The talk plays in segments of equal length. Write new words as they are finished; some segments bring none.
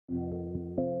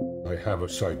I have a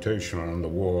citation on the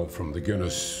wall from the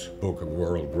Guinness Book of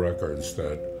World Records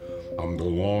that I'm the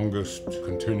longest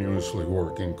continuously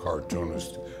working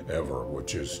cartoonist ever,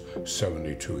 which is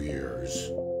 72 years.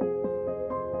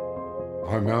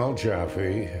 I'm Al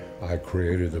Jaffee. I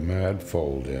created the Mad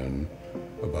Foldin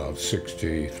about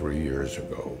 63 years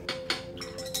ago.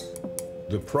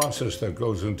 The process that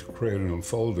goes into creating a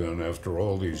fold-in after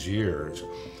all these years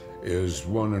is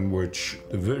one in which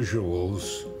the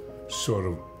visuals sort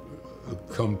of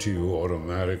come to you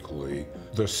automatically.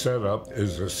 The setup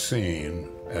is a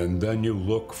scene, and then you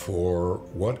look for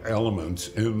what elements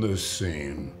in this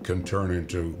scene can turn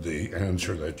into the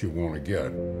answer that you want to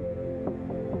get.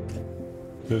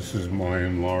 This is my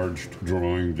enlarged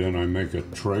drawing, then I make a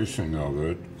tracing of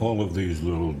it. All of these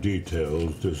little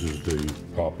details, this is the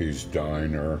Poppy's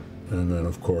Diner, and then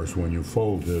of course when you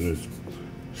fold it, it's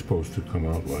supposed to come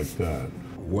out like that.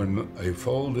 When a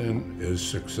fold-in is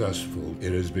successful,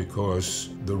 it is because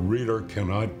the reader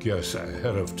cannot guess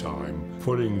ahead of time,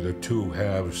 putting the two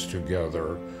halves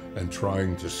together and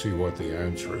trying to see what the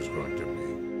answer is going to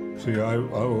be. See, I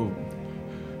will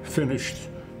finish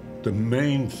the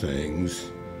main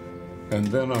things, and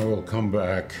then I will come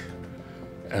back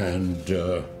and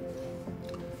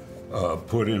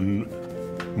put in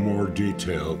more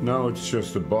detail. Now it's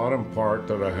just the bottom part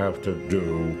that I have to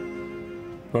do,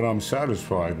 but I'm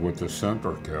satisfied with the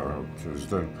center characters.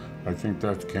 I think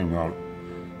that came out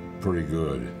pretty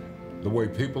good. The way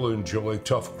people enjoy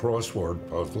tough crossword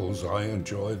puzzles, I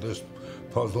enjoy this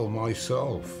puzzle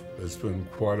myself. It's been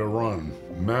quite a run.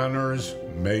 Manners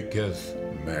maketh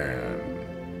man.